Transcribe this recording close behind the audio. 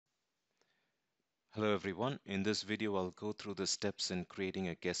Hello everyone. In this video, I'll go through the steps in creating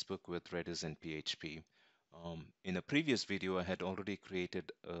a guestbook with Redis and PHP. In a previous video, I had already created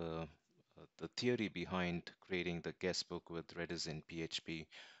the theory behind creating the guestbook with Redis and PHP.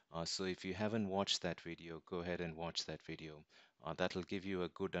 So if you haven't watched that video, go ahead and watch that video. That'll give you a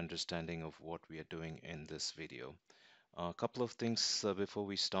good understanding of what we are doing in this video. A couple of things before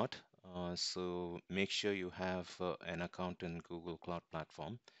we start. So make sure you have an account in Google Cloud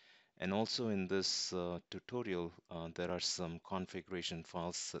Platform. And also in this tutorial, there are some configuration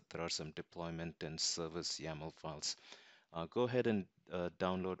files, there are some deployment and service YAML files. Go ahead and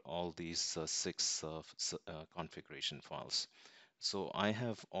download all these six configuration files. So I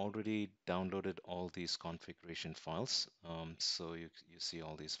have already downloaded all these configuration files. So you see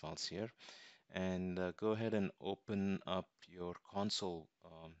all these files here. And go ahead and open up your console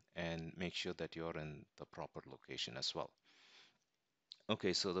and make sure that you're in the proper location as well.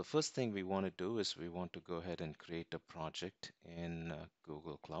 Okay, so the first thing we want to do is we want to go ahead and create a project in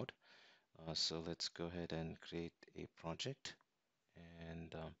Google Cloud. So let's go ahead and create a project,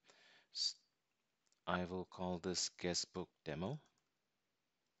 and I will call this Guestbook demo,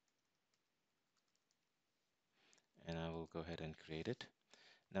 and I will go ahead and create it.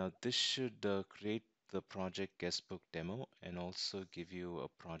 Now this should create the project Guestbook demo and also give you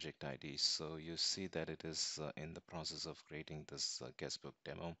a project ID. So you see that it is in the process of creating this Guestbook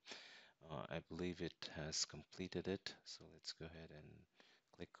demo. I believe it has completed it. So let's go ahead and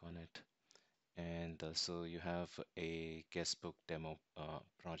click on it. And so you have a guestbook demo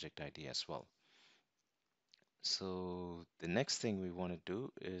project ID as well. So the next thing we want to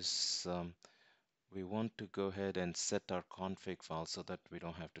do is we want to go ahead and set our config file so that we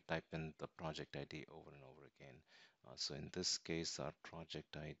don't have to type in the project ID over and over again. So in this case, our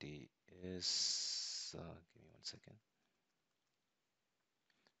project ID is, give me one second.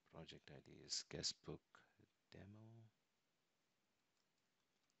 Project ID is guestbook demo.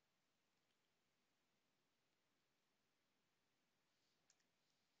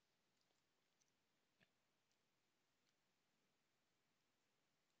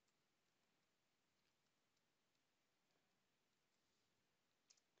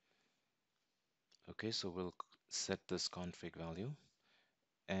 Okay, so we'll set this config value,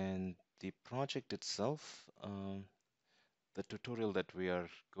 and the project itself, the tutorial that we are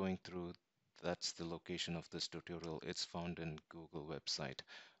going through, that's the location of this tutorial. It's found in Google website.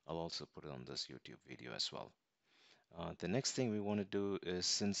 I'll also put it on this YouTube video as well. The next thing we want to do is,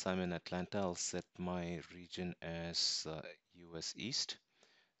 since I'm in Atlanta, I'll set my region as US East.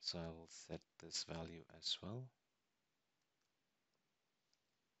 So I will set this value as well.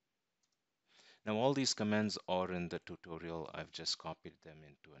 Now all these commands are in the tutorial. I've just copied them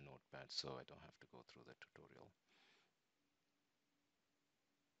into a notepad so I don't have to go through the tutorial.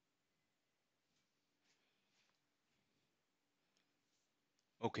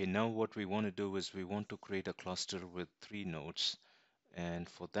 Okay, now what we want to do is we want to create a cluster with 3 nodes, and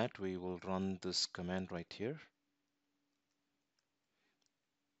for that we will run this command right here.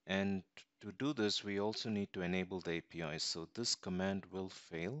 And to do this, we also need to enable the APIs. So this command will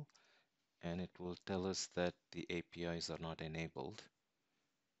fail and it will tell us that the APIs are not enabled.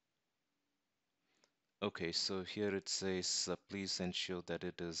 Okay, so here it says please ensure that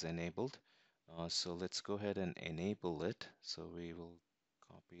it is enabled. So let's go ahead and enable it. So we will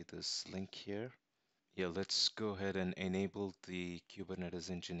copy this link here. Yeah, let's go ahead and enable the Kubernetes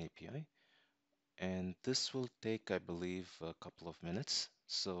Engine API. And this will take, I believe, a couple of minutes.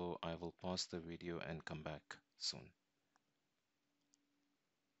 So I will pause the video and come back soon.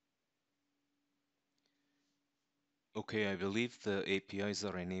 Okay, I believe the APIs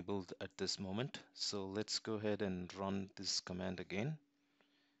are enabled at this moment. So let's go ahead and run this command again.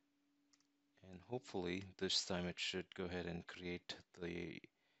 And hopefully this time it should go ahead and create the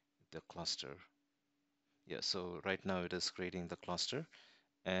cluster. Yeah, so right now it is creating the cluster.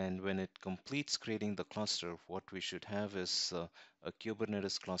 And when it completes creating the cluster, what we should have is a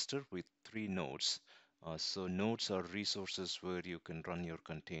Kubernetes cluster with 3 nodes. So nodes are resources where you can run your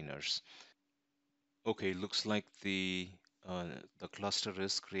containers. Okay, looks like the cluster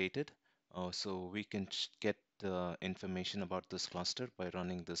is created. So we can get information about this cluster by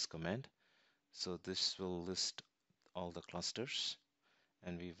running this command. So this will list all the clusters,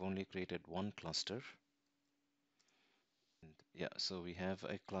 and we've only created one cluster. And yeah, so we have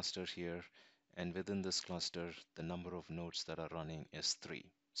a cluster here, and within this cluster, the number of nodes that are running is 3.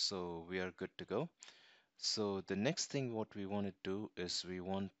 So we are good to go. So the next thing what we want to do is we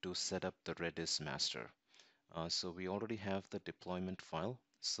want to set up the Redis master. So we already have the deployment file,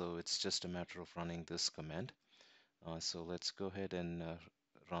 so it's just a matter of running this command. So let's go ahead and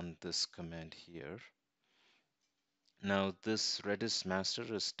run this command here. Now this Redis master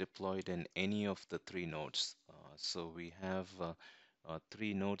is deployed in any of the three nodes. So we have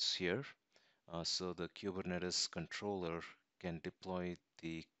three nodes here. So the Kubernetes controller can deploy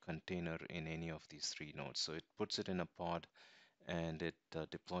the container in any of these three nodes. So it puts it in a pod and it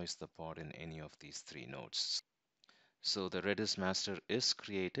deploys the pod in any of these three nodes. So the Redis master is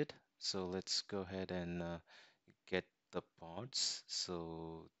created. So let's go ahead and get the pods.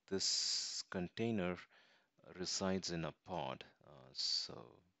 So this container resides in a pod.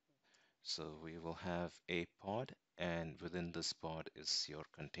 So we will have a pod, and within this pod is your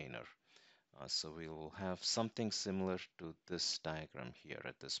container. So we will have something similar to this diagram here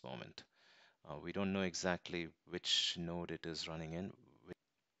at this moment. We don't know exactly which node it is running in.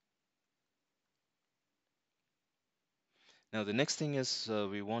 Now the next thing is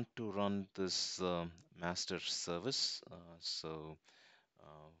we want to run this master service.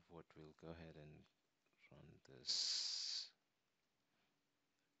 What we'll go ahead and run this.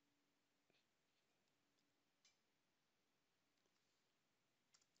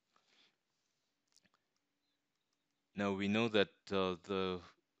 Now we know that the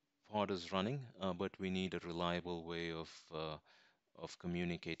pod is running, but we need a reliable way of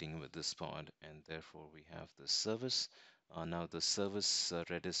communicating with this pod, and therefore we have this service. Now the service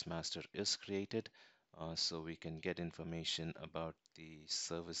Redis master is created, so we can get information about the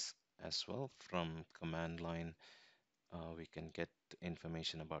service as well from command line. We can get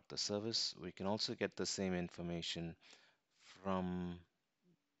information about the service. We can also get the same information from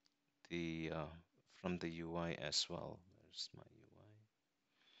the uh, from the UI as well. There's my UI.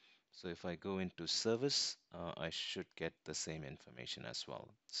 So if I go into service, I should get the same information as well.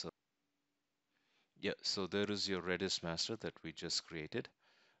 So yeah, so there is your Redis master that we just created,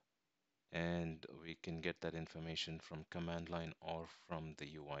 and we can get that information from command line or from the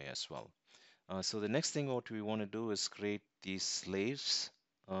UI as well. So the next thing what we want to do is create these slaves.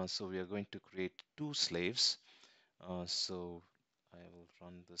 So we are going to create two slaves. So I will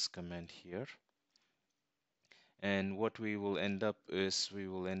run this command here. And what we will end up is we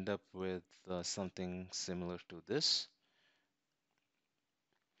will end up with something similar to this.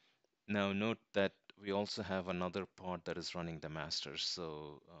 Now note that we also have another pod that is running the master.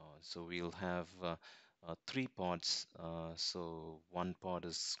 So we'll have three pods. So one pod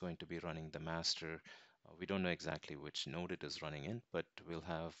is going to be running the master. We don't know exactly which node it is running in, but we'll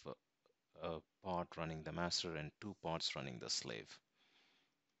have a pod running the master and two pods running the slave.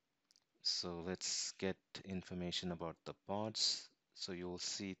 So let's get information about the pods. So you'll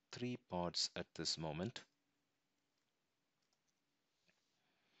see three pods at this moment.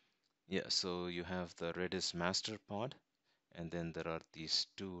 Yeah, so you have the Redis master pod, and then there are these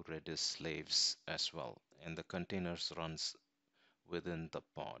two Redis slaves as well, and the containers runs within the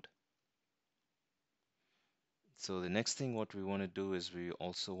pod. So the next thing what we want to do is we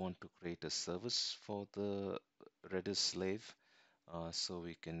also want to create a service for the Redis slave, so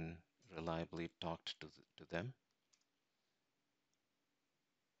we can reliably talk to them.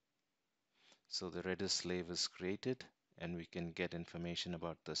 So the Redis slave is created, and we can get information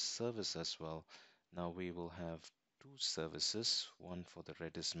about the service as well. Now we will have two services, one for the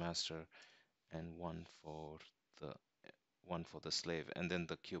Redis master and the one for the slave, and then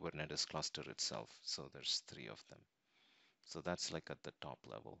the Kubernetes cluster itself. So there's three of them. So that's like at the top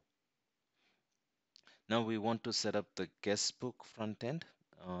level. Now we want to set up the Guestbook front end.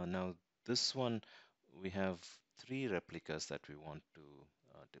 Now this one, we have three replicas that we want to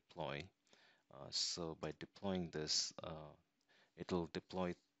deploy. So by deploying this, it'll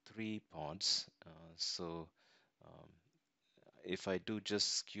deploy three pods. Um, if I do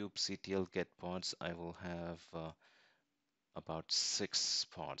just kubectl get pods, I will have about six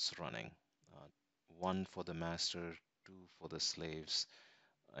pods running. Uh, one for the master, two for the slaves,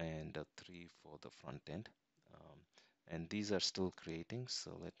 and three for the front end. Um, and these are still creating,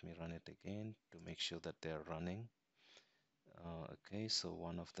 so let me run it again to make sure that they're running. Okay, so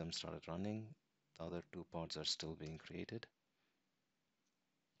one of them started running. The other two pods are still being created.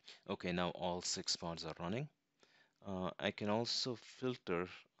 Okay, now all six pods are running. I can also filter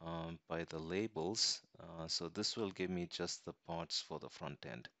by the labels. So this will give me just the pods for the front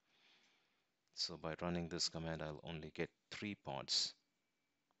end. So by running this command, I'll only get three pods.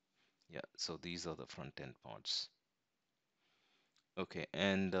 Yeah, so these are the front end pods. Okay,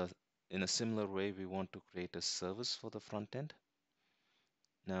 and in a similar way, we want to create a service for the front end.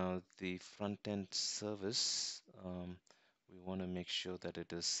 Now, the front end service, we want to make sure that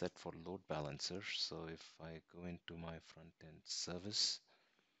it is set for load balancer. So if I go into my front end service,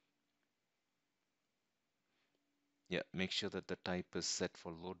 Yeah, make sure that the type is set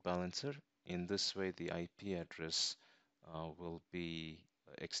for load balancer. In this way, the IP address will be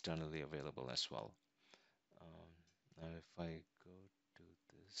externally available as well. Um, Now, if I go to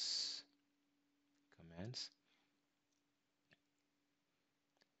this commands,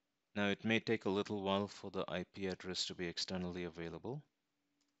 now it may take a little while for the IP address to be externally available.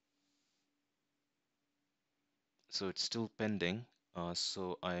 So it's still pending.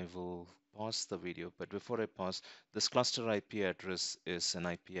 So I will pause the video. But before I pause, this cluster IP address is an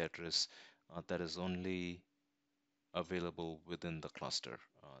IP address that is only available within the cluster.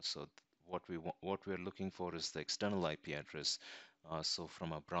 What we are looking for is the external IP address. So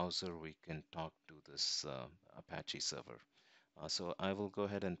from a browser, we can talk to this Apache server. So I will go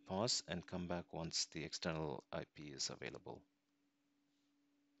ahead and pause and come back once the external IP is available.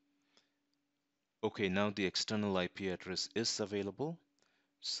 Okay, now the external IP address is available.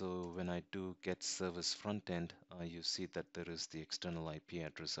 So when I do get service front end, you see that there is the external IP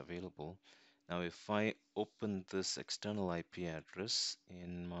address available. Now, if I open this external IP address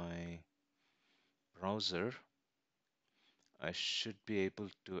in my browser, I should be able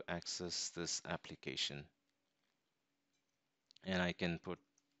to access this application. And I can put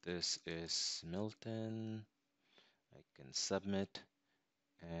this is Milton, I can submit,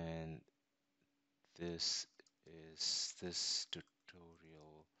 and this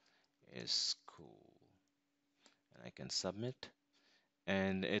tutorial is cool. And I can submit.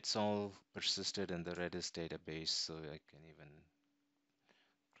 And it's all persisted in the Redis database, so I can even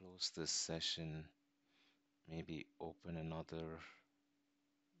close this session, maybe open another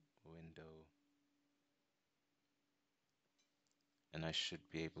window, and I should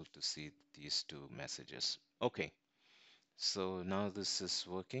be able to see these two messages. Okay, so now this is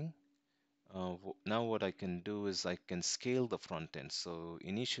working. Now what I can do is I can scale the front end. So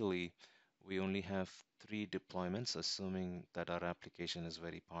initially, we only have 3 deployments, assuming that our application is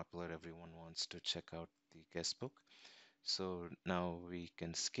very popular. Everyone wants to check out the guestbook. So now we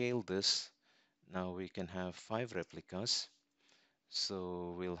can scale this. Now we can have 5 replicas.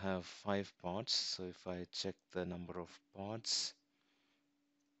 So we'll have 5 pods. So if I check the number of pods,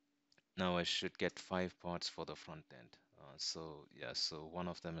 now I should get 5 pods for the front end. So yeah, so one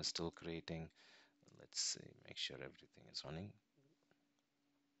of them is still creating. Let's see, make sure everything is running.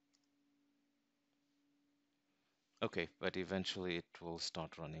 Okay, but eventually it will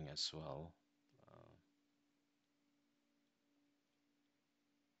start running as well.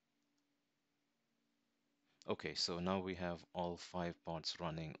 Okay, so now we have all 5 pods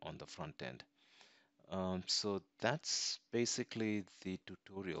running on the front end. So that's basically the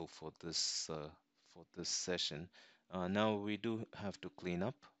tutorial for this session. Now we do have to clean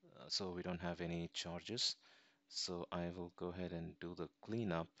up, so we don't have any charges. So I will go ahead and do the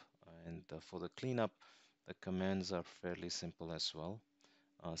cleanup. And for the cleanup, the commands are fairly simple as well.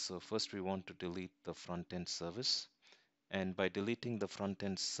 So first we want to delete the front-end service. And by deleting the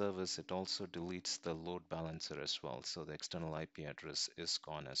front-end service, it also deletes the load balancer as well. So the external IP address is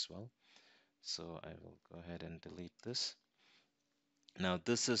gone as well. So I will go ahead and delete this. Now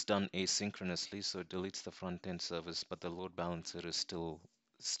this is done asynchronously, so it deletes the front-end service, but the load balancer is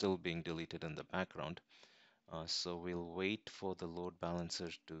still being deleted in the background. So we'll wait for the load balancer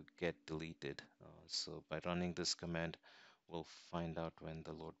to get deleted. So by running this command, we'll find out when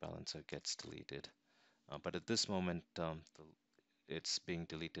the load balancer gets deleted. But at this moment, it's being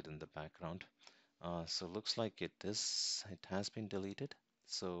deleted in the background. So looks like it has been deleted.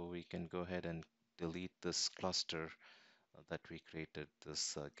 So we can go ahead and delete this cluster that we created,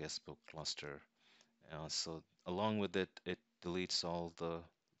 this guestbook cluster. So along with it, it deletes all the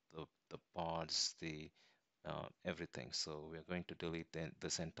pods, the everything. So we're going to delete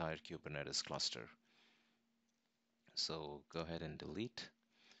this entire Kubernetes cluster. So go ahead and delete.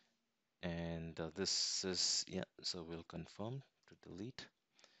 And this is, yeah, so we'll confirm to delete.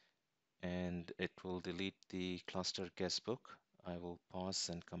 And it will delete the cluster guestbook. I will pause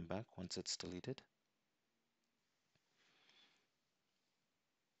and come back once it's deleted.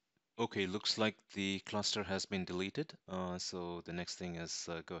 Okay, looks like the cluster has been deleted. So the next thing is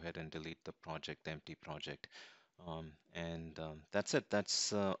go ahead and delete the project, the empty project. That's it.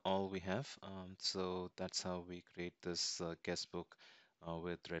 That's all we have. So that's how we create this guestbook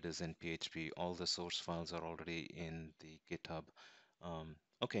with Redis and PHP. All the source files are already in the GitHub.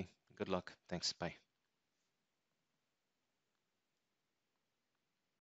 Okay, good luck. Thanks. Bye.